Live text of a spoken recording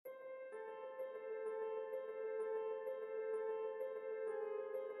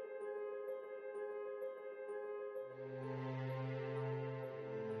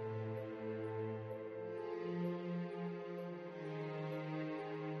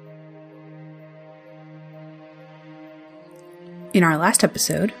In our last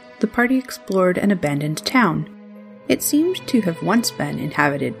episode, the party explored an abandoned town. It seemed to have once been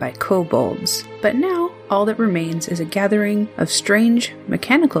inhabited by kobolds, but now all that remains is a gathering of strange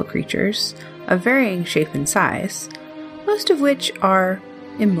mechanical creatures of varying shape and size, most of which are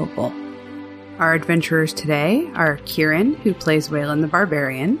immobile. Our adventurers today are Kieran, who plays Waylon the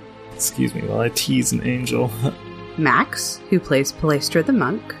Barbarian. Excuse me while I tease an angel. Max, who plays Palestra the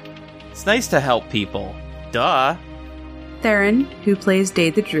Monk. It's nice to help people. Duh. Theron, who plays Day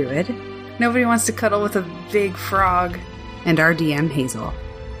the Druid. Nobody wants to cuddle with a big frog. And our DM, Hazel.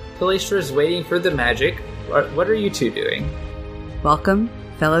 Palestra is waiting for the magic. What are you two doing? Welcome,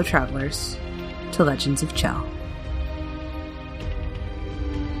 fellow travelers, to Legends of Chell.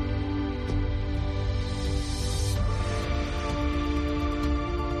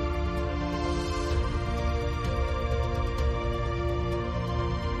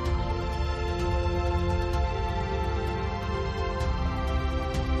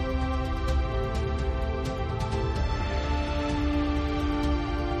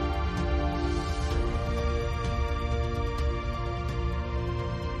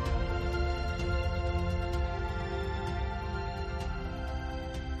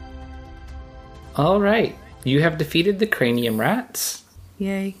 All right. You have defeated the cranium rats.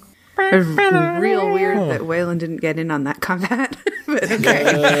 Yay. Real weird that Waylon didn't get in on that combat. But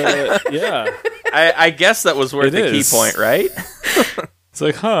okay. Yeah. I guess that was worth the key point, right? It's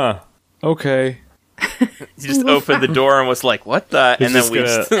like, huh, okay. You just opened the door and was like, what the? And then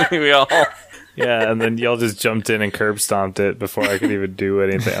we all... Yeah, and then y'all just jumped in and curb stomped it before I could even do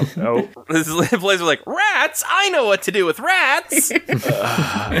anything. Oh. The players were like, rats? I know what to do with rats!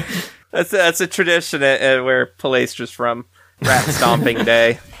 That's a tradition where Palestra's from. Rat stomping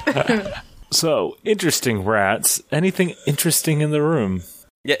day. So, interesting rats. Anything interesting in the room?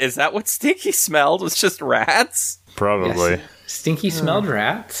 Yeah, is that what Stinky smelled? Was just rats? Probably. Yes. Stinky smelled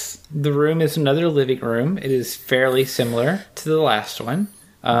rats. The room is another living room. It is fairly similar to the last one,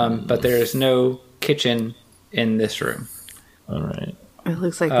 but there is no kitchen in this room. All right. It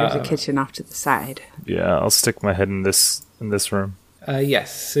looks like there's a kitchen off to the side. Yeah, I'll stick my head in this room.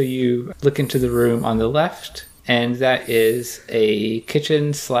 Yes, so you look into the room on the left, and that is a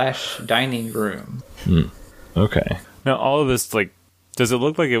kitchen/dining room. Okay. Now, all of this, like, does it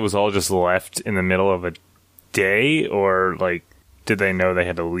look like it was all just left in the middle of a day, or, like, did they know they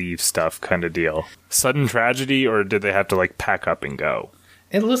had to leave stuff kind of deal? Sudden tragedy, or did they have to, like, pack up and go?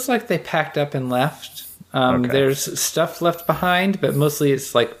 It looks like they packed up and left. Okay. There's stuff left behind, but mostly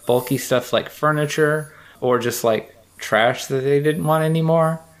it's, like, bulky stuff like furniture, or just, like, trash that they didn't want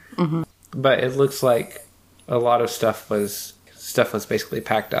anymore. Mm-hmm. But it looks like a lot of stuff was basically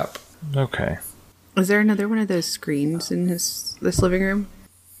packed up. Okay. Is there another one of those screens in this living room?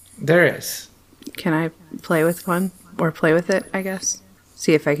 There is. Can I play with one? Or play with it, I guess?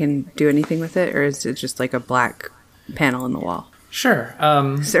 See if I can do anything with it? Or is it just like a black panel in the wall? Sure.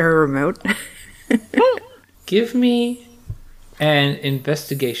 Is there a remote? Give me an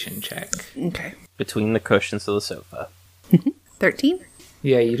investigation check. Okay. Between the cushions of the sofa. 13?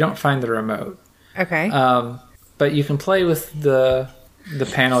 Yeah, you don't find the remote. Okay. But you can play with the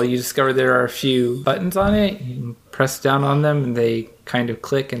panel. You discover there are a few buttons on it. You can press down on them and they kind of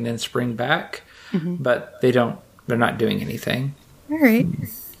click and then spring back. Mm-hmm. But they're not doing anything. All right.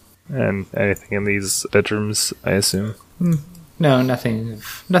 And anything in these bedrooms, I assume? No, nothing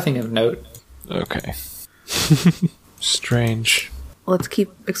of note. Okay. Strange. Let's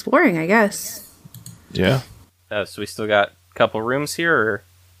keep exploring, I guess. Yeah. So we still got a couple rooms here, or?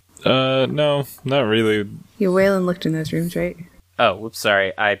 No, not really. Yeah, Waylon looked in those rooms, right? Oh, whoops,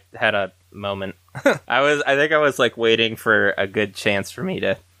 sorry. I had a moment. I think I was like waiting for a good chance for me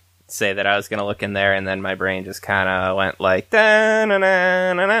to say that I was going to look in there, and then my brain just kind of went like,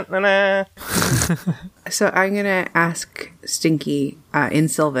 da-na-na-na-na-na-na. So I'm going to ask Stinky in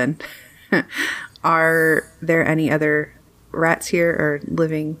Sylvan, are there any other rats here or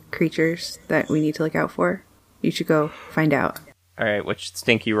living creatures that we need to look out for? You should go find out. All right, which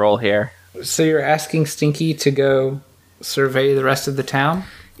Stinky roll here? So you're asking Stinky to go survey the rest of the town?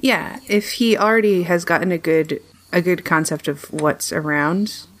 Yeah, if he already has gotten a good concept of what's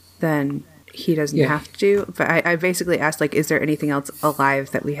around, then he doesn't have to. But I basically asked, like, is there anything else alive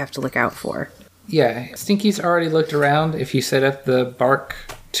that we have to look out for? Yeah, Stinky's already looked around. If you set up the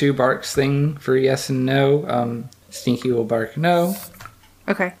two barks thing for yes and no, Stinky will bark no.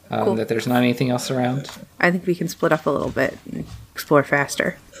 Okay, cool. That there's not anything else around. I think we can split up a little bit and explore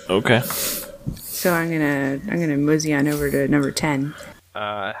faster. Okay. So I'm gonna mosey on over to number 10.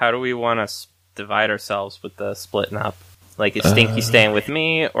 How do we want to divide ourselves with the splitting up? Like, is Stinky staying with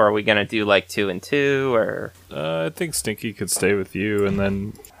me, or are we gonna do like 2 and 2? Or I think Stinky could stay with you, and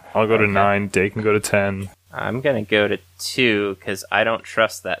then I'll go to 9. Day can go to 10. I'm gonna go to 2 because I don't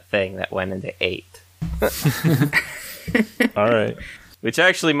trust that thing that went into 8. All right. Which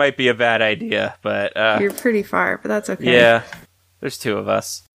actually might be a bad idea, but You're pretty far, but that's okay. yeah, there's 2 of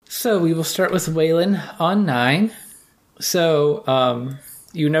us. So we will start with Waylon on 9. So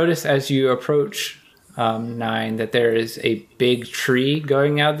you notice as you approach 9 that there is a big tree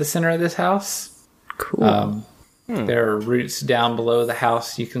going out of the center of this house. Cool. There are roots down below the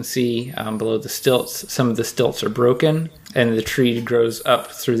house. You can see below the stilts, some of the stilts are broken, and the tree grows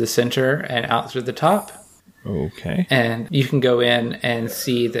up through the center and out through the top. Okay. And you can go in and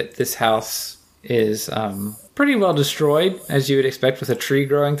see that this house is pretty well destroyed, as you would expect with a tree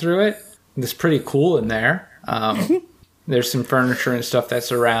growing through it. It's pretty cool in there. There's some furniture and stuff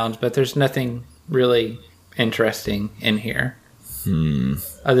that's around, but there's nothing really interesting in here.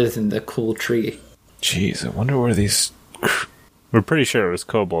 Other than the cool tree. Jeez, I wonder where these... We're pretty sure it was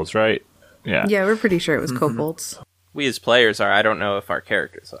kobolds, right? Yeah. Yeah, we're pretty sure it was kobolds. We as players are. I don't know if our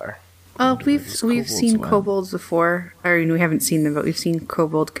characters are. We've seen went. kobolds before. I mean, we haven't seen them, but we've seen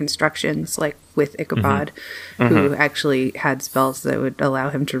kobold constructions, like with Ichabod, who actually had spells that would allow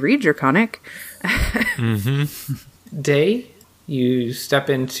him to read Draconic. Day, you step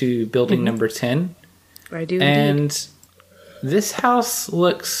into building number 10, I do indeed. and this house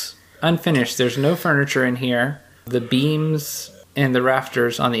looks unfinished. There's no furniture in here. The beams and the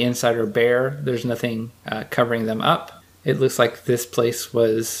rafters on the inside are bare. There's nothing covering them up. It looks like this place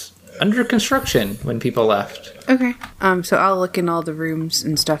was under construction when people left. Okay. So I'll look in all the rooms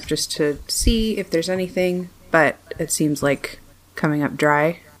and stuff just to see if there's anything, but it seems like coming up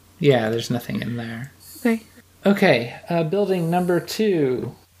dry. Yeah, there's nothing in there. Okay. Okay, building number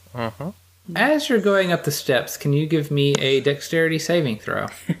 2. As you're going up the steps, can you give me a dexterity saving throw?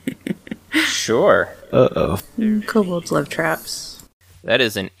 Sure. Uh-oh. Kobolds love traps. That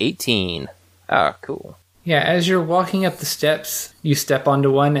is an 18. Ah, cool. Yeah, as you're walking up the steps, you step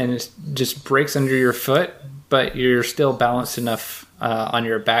onto one and it just breaks under your foot, but you're still balanced enough on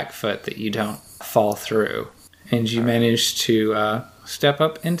your back foot that you don't fall through. And you manage to step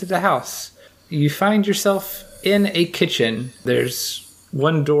up into the house. You find yourself in a kitchen. There's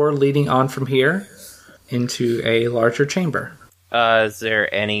one door leading on from here into a larger chamber. Is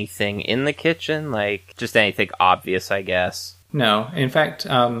there anything in the kitchen? Like, just anything obvious, I guess. No, in fact,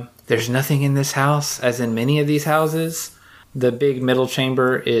 there's nothing in this house, as in many of these houses. The big middle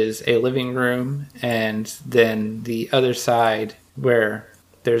chamber is a living room, and then the other side, where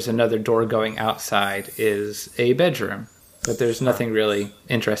there's another door going outside, is a bedroom. But there's nothing really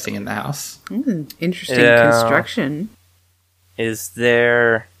interesting in the house. Interesting Yeah. construction. Is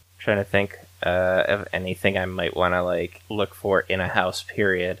there... I'm trying to think of anything I might want to, like, look for in a house,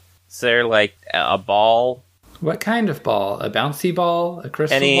 period. Is there, like, a ball? What kind of ball? A bouncy ball? A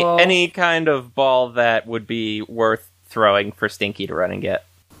crystal ball? Any kind of ball that would be worth throwing for Stinky to run and get.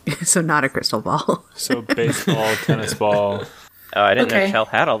 So not a crystal ball. So baseball, tennis ball. Oh, I didn't know Okay. Chell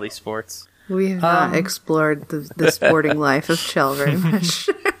had all these sports. We have not explored the sporting life of Chell very much.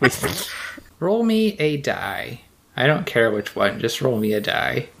 Roll me a die. I don't care which one, just roll me a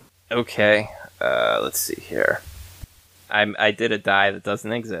die. Okay, let's see here. I did a die that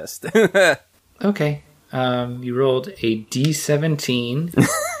doesn't exist. Okay. You rolled a D17.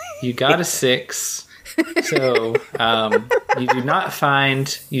 You got a 6. So you do not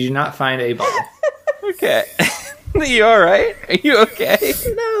find a ball. Okay. Are you alright? Are you okay?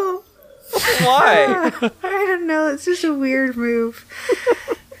 No. Why? I don't know. It's just a weird move.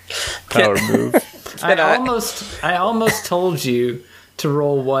 Power move. I almost told you to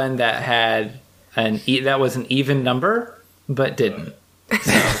roll one that had that was an even number, but didn't.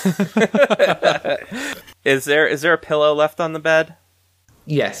 Is there a pillow left on the bed?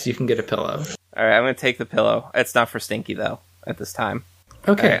 Yes, you can get a pillow. Alright, I'm gonna take the pillow. It's not for Stinky, though, at this time.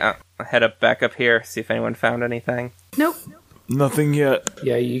 Okay. Alright, I'll head back up here, see if anyone found anything. Nope. Nothing yet.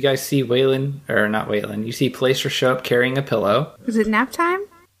 Yeah, you guys see Waylon, or not Waylon, you see Placer show up carrying a pillow. Is it nap time?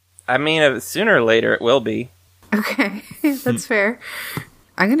 I mean, sooner or later it will be. Okay, that's fair.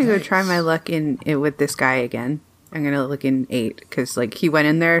 I'm gonna go try my luck in with this guy again. I'm gonna look in 8 because like he went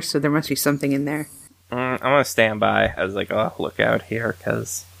in there, so there must be something in there. I'm gonna stand by. I was like, oh, look out here,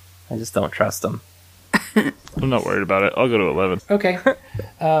 because I just don't trust him. I'm not worried about it. I'll go to 11. Okay.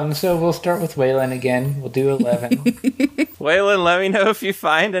 So we'll start with Waylon again. We'll do 11. Waylon, let me know if you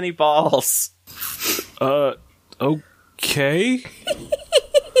find any balls. Okay.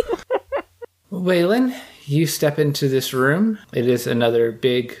 Waylon, you step into this room. It is another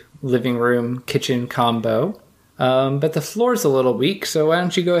big living room kitchen combo. But the floor's a little weak, so why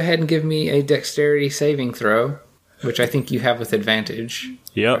don't you go ahead and give me a dexterity saving throw, which I think you have with advantage.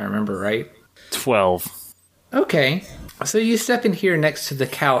 Yep. If I remember right. 12. Okay. So you step in here next to the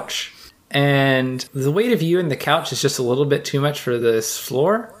couch, and the weight of you and the couch is just a little bit too much for this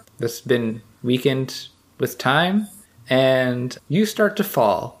floor that's been weakened with time, and you start to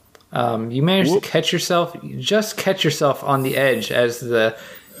fall. You manage to catch yourself on the edge as the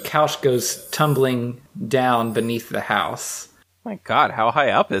couch goes tumbling down beneath the house. My God, how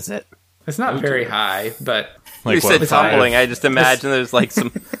high up is it? It's not very high, but Like you what, said five? tumbling. I just imagine there's like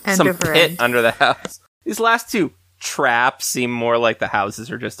some over pit end. under the house. These last two traps seem more like the houses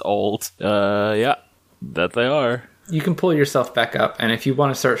are just old. Yeah, that they are. you can pull yourself back up, and if you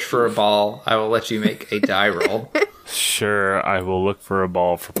want to search for a ball, I will let you make a die roll. Sure, I will look for a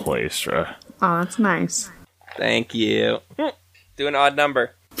ball for Playstra. Oh, that's nice. Thank you. Do an odd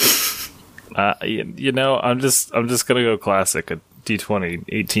number. You know, I'm just gonna go classic. A D20,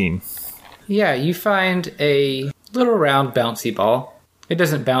 18. Yeah, you find a little round bouncy ball. It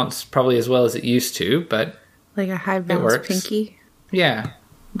doesn't bounce probably as well as it used to, but Like a high bounce works. pinky. yeah.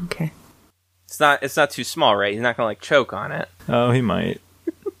 Okay. It's not too small, right? He's not gonna like choke on it. Oh, he might.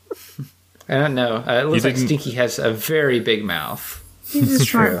 I don't know. It looks like didn't- Stinky has a very big mouth. He's a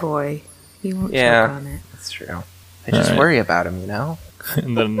smart true. boy. He won't Yeah. choke on it. That's true. I just Alright. worry about him, you know?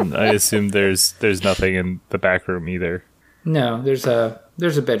 And then I assume there's nothing in the back room either. No, there's a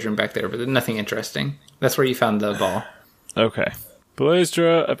bedroom back there, but nothing interesting. That's where you found the ball. Okay.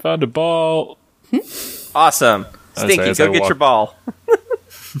 Playstra, I found a ball. Awesome. As Stinky, I go get walk- your ball.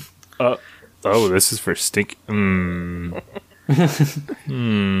 Oh, this is for Stink. I'm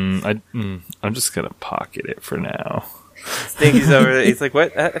just gonna pocket it for now. Stinky's over there. He's like,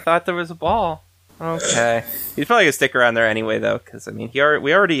 what? I thought there was a ball. Okay. He's probably gonna stick around there anyway, though, because, I mean, we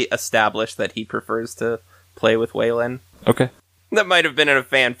already established that he prefers to play with Waylon. Okay. That might have been in a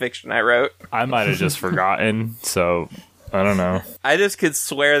fan fiction I wrote. I might have just forgotten, so I don't know. I just could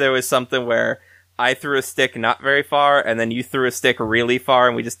swear there was something where I threw a stick not very far, and then you threw a stick really far,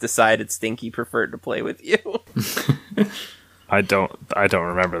 and we just decided Stinky preferred to play with you. I don't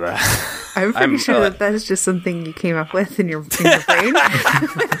remember that. I'm pretty I'm, sure uh, that is just something you came up with in your brain.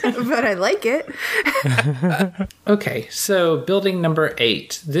 But I like it. Okay, so building number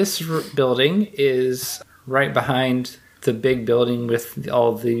 8. This building is right behind the big building with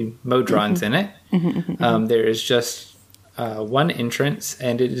all the Modrons in it. There is just one entrance,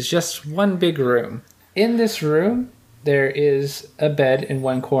 and it is just one big room. In this room, there is a bed in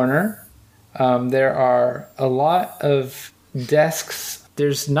one corner. There are a lot of desks.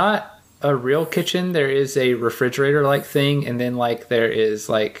 There's not a real kitchen. There is a refrigerator-like thing, and then there is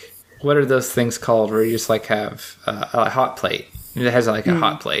what are those things called where you just have a hot plate? It has a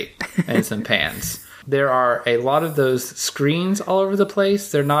hot plate and some pans. There are a lot of those screens all over the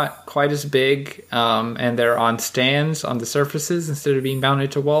place. They're not quite as big, and they're on stands on the surfaces instead of being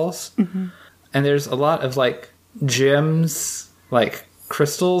mounted to walls. And there's a lot of gems,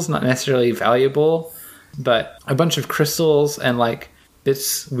 crystals, not necessarily valuable, but a bunch of crystals and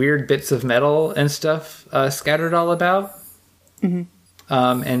weird bits of metal and stuff scattered all about. And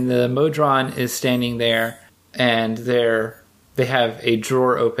the Modron is standing there, and they have a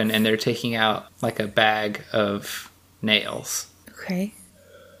drawer open, and they're taking out a bag of nails. Okay.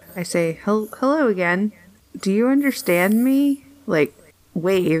 I say, hello again. Do you understand me?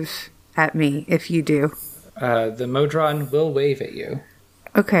 Wave at me if you do. The Modron will wave at you.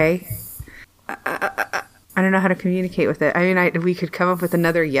 Okay. I don't know how to communicate with it. I mean, we could come up with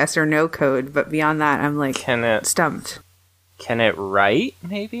another yes or no code, but beyond that, I'm stumped. Can it write,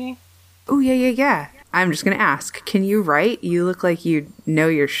 maybe? Oh, yeah. I'm just gonna ask. Can you write? You look like you know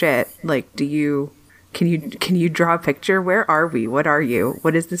your shit. Can you draw a picture? Where are we? What are you?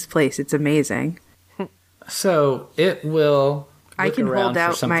 What is this place? It's amazing. So it will. I can look around hold for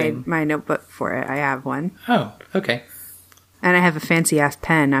out something. my notebook for it. I have one. Oh, okay. And I have a fancy ass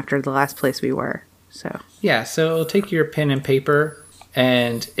pen after the last place we were. So Yeah, so it'll take your pen and paper,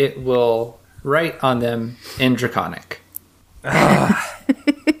 and it will write on them in Draconic.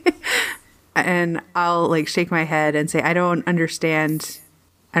 and I'll shake my head and say, I don't understand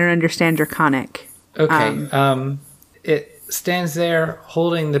Draconic. Okay. It stands there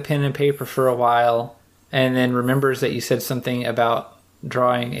holding the pen and paper for a while, and then remembers that you said something about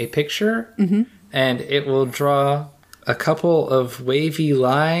drawing a picture, and it will draw a couple of wavy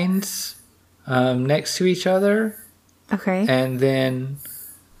lines next to each other, Okay. and then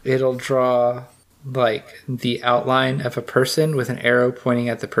it'll draw the outline of a person with an arrow pointing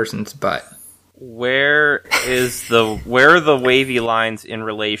at the person's butt. where are the wavy lines in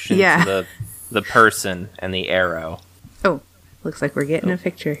relation to the person and the arrow? Oh, looks like we're getting a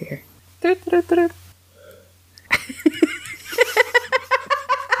picture here.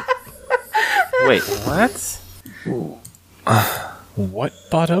 Wait, what? What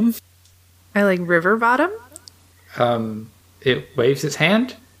bottom? I like river bottom It waves its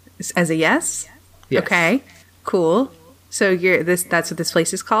hand. as a yes. Yes. Okay, cool. So that's what this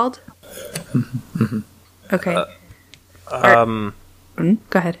place is called? Okay. Go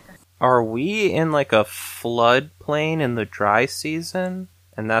ahead. Are we in like a floodplain in the dry season?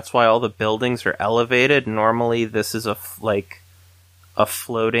 And that's why all the buildings are elevated? Normally this is a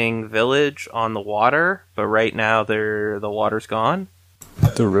floating village on the water, but right now the water's gone?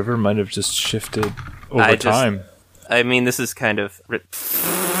 The river might have just shifted over time. I mean, this is kind of...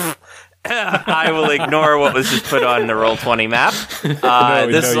 I will ignore what was just put on the Roll20 map.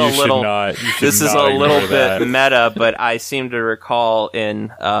 This is a little bit meta, but I seem to recall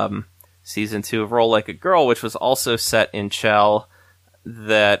in season 2 of Roll Like a Girl, which was also set in Chell,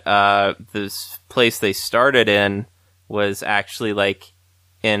 that this place they started in was actually like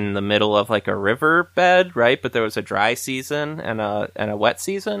in the middle of like a river bed, right? But there was a dry season and a wet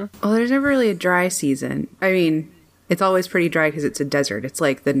season. Well, there's never really a dry season. I mean, it's always pretty dry because it's a desert. It's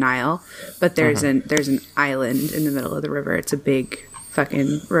like the Nile, but there's an island in the middle of the river. It's a big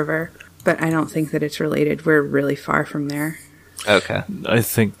fucking river, but I don't think that it's related. We're really far from there. Okay. I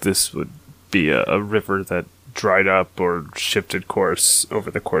think this would be a river that dried up or shifted course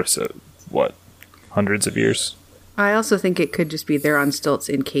over the course of, hundreds of years? I also think it could just be there on stilts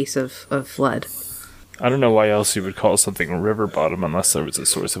in case of flood. I don't know why else you would call something a river bottom unless there was a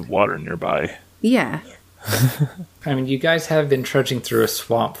source of water nearby. Yeah. I mean, you guys have been trudging through a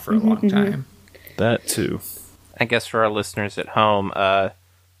swamp for a long time. That too. I guess for our listeners at home,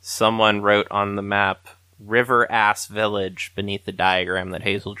 someone wrote on the map River Ass Village beneath the diagram that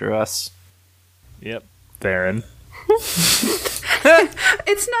Hazel drew us. Yep. Theron.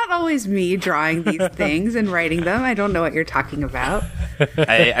 It's not always me drawing these things and writing them. I don't know what you're talking about.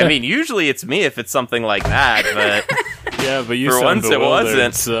 I mean, usually it's me if it's something like that, but Yeah, but you for sound once it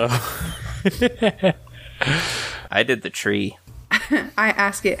wasn't. So. I did the tree. I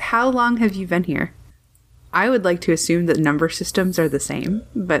ask it, how long have you been here? I would like to assume that number systems are the same,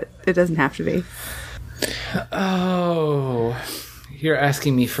 but it doesn't have to be. Oh, you're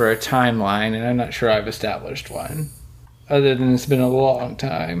asking me for a timeline, and I'm not sure I've established one. Other than it's been a long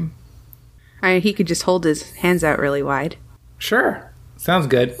time. I mean, he could just hold his hands out really wide. Sure, sounds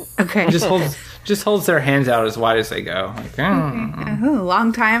good. Okay. Just holds their hands out as wide as they go. Like, Oh,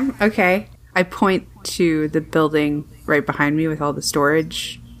 long time? Okay. I point to the building right behind me with all the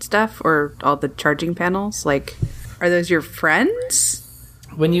storage stuff or all the charging panels. Like, are those your friends?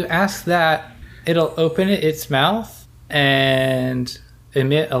 When you ask that, it'll open its mouth and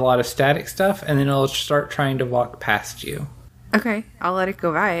emit a lot of static stuff, and then it'll start trying to walk past you. Okay, I'll let it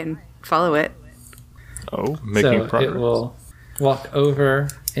go by and follow it. Oh, making progress. It will walk over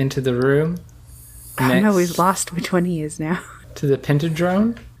into the room. Oh no, we've lost which one he is now. To the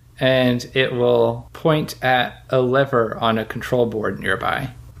pentadrone, and it will point at a lever on a control board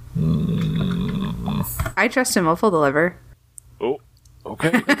nearby. I trust him. I'll pull the lever. Oh,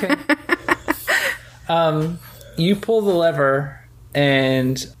 okay. Okay. You pull the lever,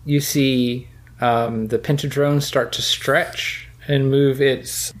 and you see the pentadrone start to stretch and move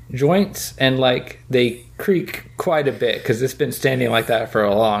its joints, and like they creak quite a bit because it's been standing like that for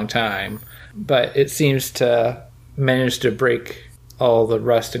a long time. But it seems to manage to break all the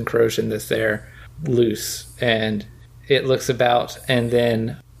rust and corrosion that's there loose, and it looks about, and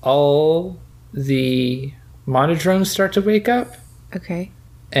then all the monodrones start to wake up, Okay.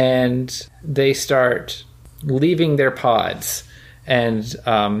 and they start leaving their pods, and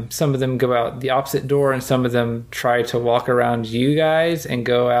some of them go out the opposite door, and some of them try to walk around you guys and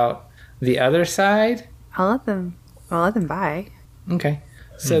go out the other side. I'll let them by. Okay.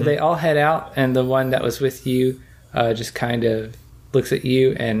 So they all head out, and the one that was with you just kind of looks at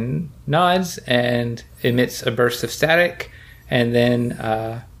you and nods and emits a burst of static, and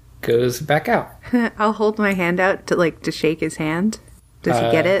then goes back out. I'll hold my hand out to shake his hand. Does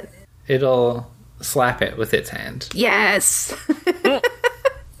he get it? It'll slap it with its hand. Yes!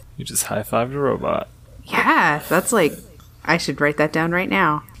 You just high-fived a robot. Yeah, that's I should write that down right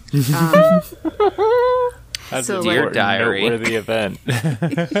now. That's So, a like- Dear diary. noteworthy event.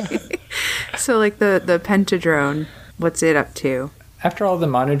 So, the pentadrone, what's it up to? After all the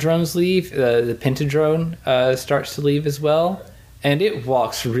monodrones leave, the pentadrone starts to leave as well, and it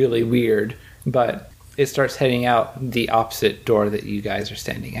walks really weird, but it starts heading out the opposite door that you guys are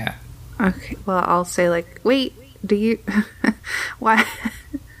standing at. Okay, well, I'll say, like, wait, do you... Why?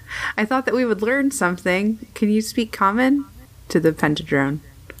 I thought that we would learn something. Can you speak Common? To the Pentadrone.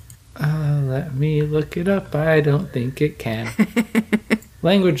 Let me look it up. I don't think it can.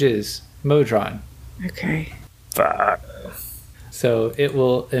 Languages. Modron. Okay. So it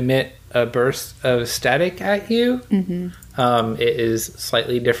will emit a burst of static at you. Mm-hmm. It is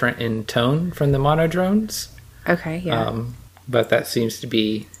slightly different in tone from the monodrones. Okay, yeah. But that seems to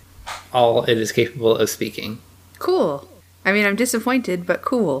be all it is capable of speaking. Cool. I mean, I'm disappointed, but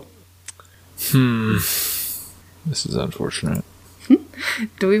cool. This is unfortunate.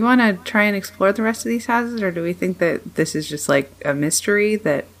 Do we want to try and explore the rest of these houses, or do we think that this is just like a mystery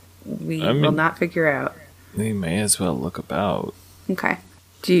that we will not figure out? We may as well look about. Okay.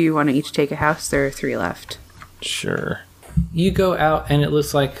 Do you want to each take a house? There are 3 left. Sure. You go out, and it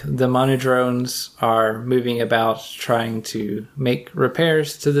looks like the monodrones are moving about trying to make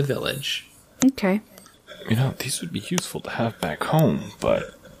repairs to the village. Okay. You know, these would be useful to have back home,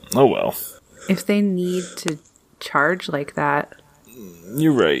 but oh well. If they need to charge like that...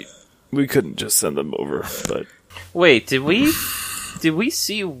 You're right. We couldn't just send them over, but... Wait, did we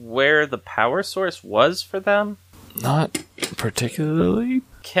see where the power source was for them? Not particularly.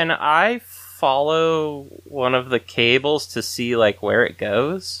 Can I follow one of the cables to see, like, where it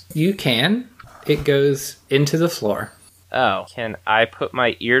goes? You can. It goes into the floor. Oh. Can I put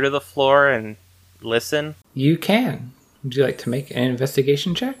my ear to the floor and listen? You can. Would you like to make an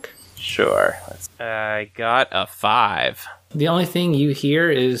investigation check? Sure. I got a 5. The only thing you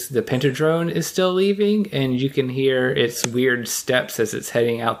hear is the Pentadrone is still leaving, and you can hear its weird steps as it's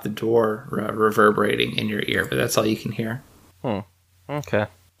heading out the door reverberating in your ear, but that's all you can hear. Okay.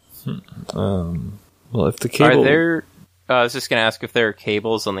 Well, if the cable... Are there... I was just going to ask if there are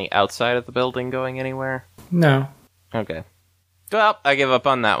cables on the outside of the building going anywhere. No. Okay. Well, I give up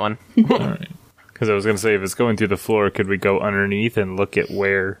on that one. Alright. Because I was going to say, if it's going through the floor, could we go underneath and look at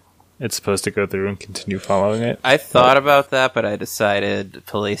where it's supposed to go through and continue following it? I thought about that, but I decided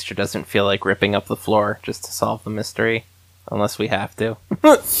Palestra doesn't feel like ripping up the floor just to solve the mystery. Unless we have to.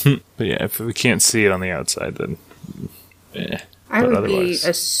 But yeah, if we can't see it on the outside, then... I would be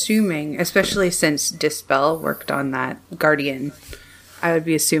assuming, especially since Dispel worked on that Guardian, I would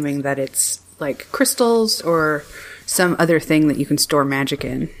be assuming that it's like crystals or some other thing that you can store magic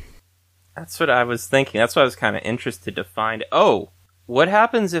in. That's what I was thinking. That's why I was kind of interested to find. Oh, what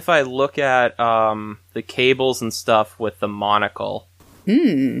happens if I look at the cables and stuff with the monocle?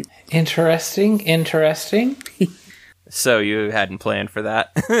 Interesting. So you hadn't planned for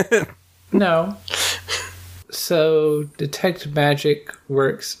that? No. So, detect magic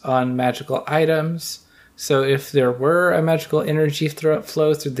works on magical items. So, if there were a magical energy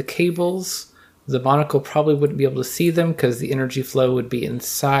flow through the cables, the monocle probably wouldn't be able to see them because the energy flow would be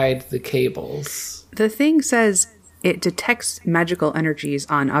inside the cables. The thing says it detects magical energies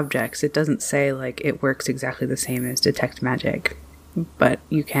on objects. It doesn't say, like, it works exactly the same as detect magic. But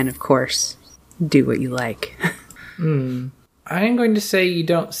you can, of course, do what you like. I'm going to say you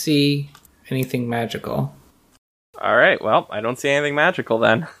don't see anything magical. Alright, well, I don't see anything magical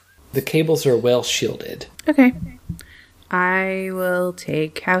then. The cables are well shielded. Okay. I will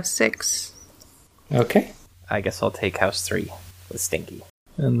take house 6. Okay. I guess I'll take house 3 with Stinky.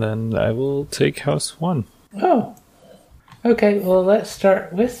 And then I will take house 1. Oh. Okay, well, let's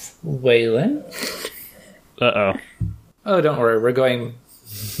start with Waylon. Uh-oh. Oh, don't worry. We're going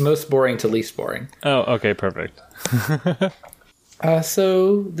most boring to least boring. Oh, okay, perfect.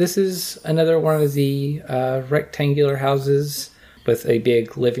 So this is another one of the rectangular houses with a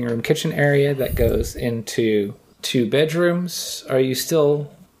big living room kitchen area that goes into 2 bedrooms. Are you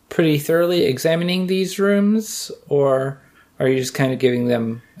still pretty thoroughly examining these rooms, or are you just kind of giving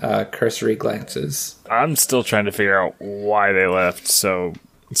them cursory glances? I'm still trying to figure out why they left, so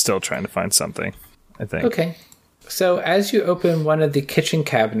I'm still trying to find something, I think. Okay. So as you open one of the kitchen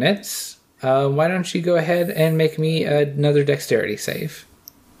cabinets, why don't you go ahead and make me another dexterity save?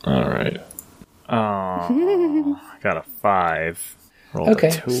 All right. Oh, I got a 5. Rolled okay,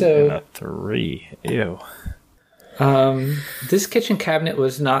 a 2 so and a 3. Ew. This kitchen cabinet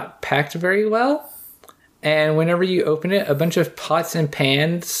was not packed very well, and whenever you open it, a bunch of pots and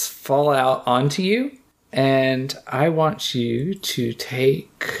pans fall out onto you, and I want you to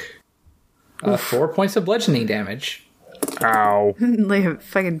take 4 points of bludgeoning damage. Ow. Like a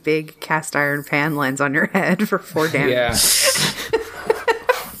fucking big cast iron pan lands on your head for 4 damage. Yeah.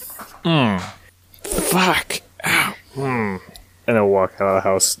 Fuck. Ow. And he'll walk out of the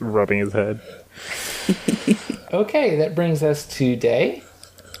house rubbing his head. Okay, that brings us to Day.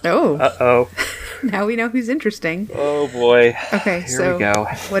 Oh. Uh-oh. Now we know who's interesting. Oh boy. Okay, Here we go.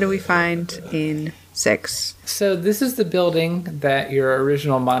 What do we find in 6? So this is the building that your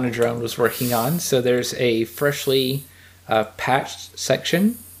original monodrone was working on. So there's a freshly patched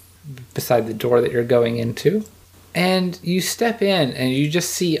section beside the door that you're going into. And you step in and you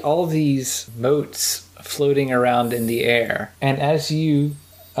just see all these motes floating around in the air. And as you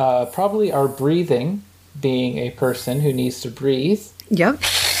probably are breathing, being a person who needs to breathe. Yep.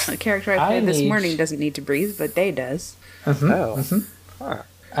 The character I played this morning doesn't need to breathe, but Day does. Huh.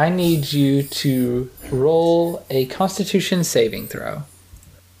 I need you to roll a Constitution saving throw.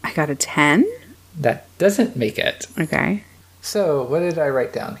 I got a 10? That doesn't make it. Okay. So, what did I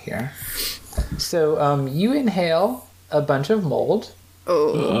write down here? So, you inhale a bunch of mold.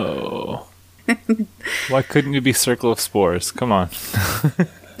 Oh. Why couldn't you be Circle of Spores? Come on.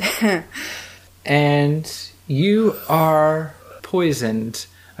 And you are poisoned.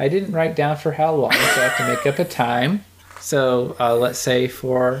 I didn't write down for how long, so I have to make up a time. So, let's say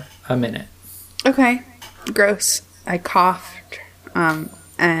for a minute. Okay. Gross. I coughed.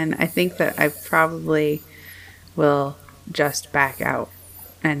 And I think that I probably will just back out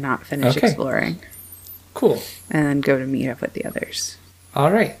and not finish exploring. Cool. And then go to meet up with the others.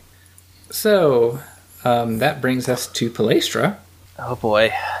 All right. So, that brings us to Palestra. Oh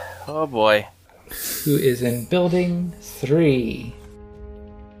boy. Oh boy. Who is in building 3.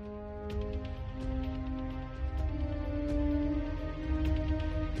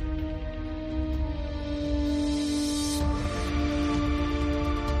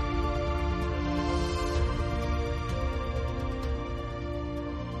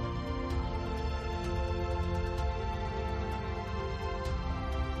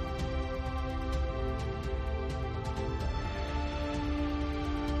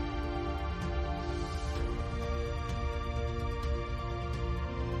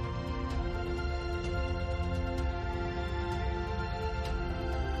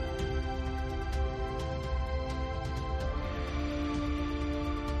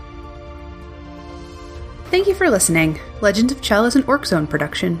 Thank you for listening. Legend of Chell is an Orc Zone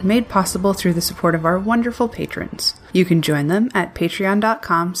production made possible through the support of our wonderful patrons. You can join them at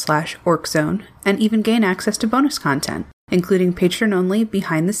patreon.com/orczone and even gain access to bonus content, including patron-only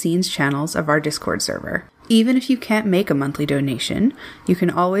behind-the-scenes channels of our Discord server. Even if you can't make a monthly donation, you can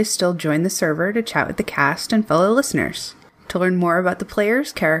always still join the server to chat with the cast and fellow listeners. To learn more about the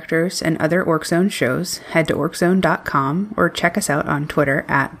players, characters, and other Orc Zone shows, head to orczone.com or check us out on Twitter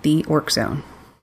at @TheOrcZone.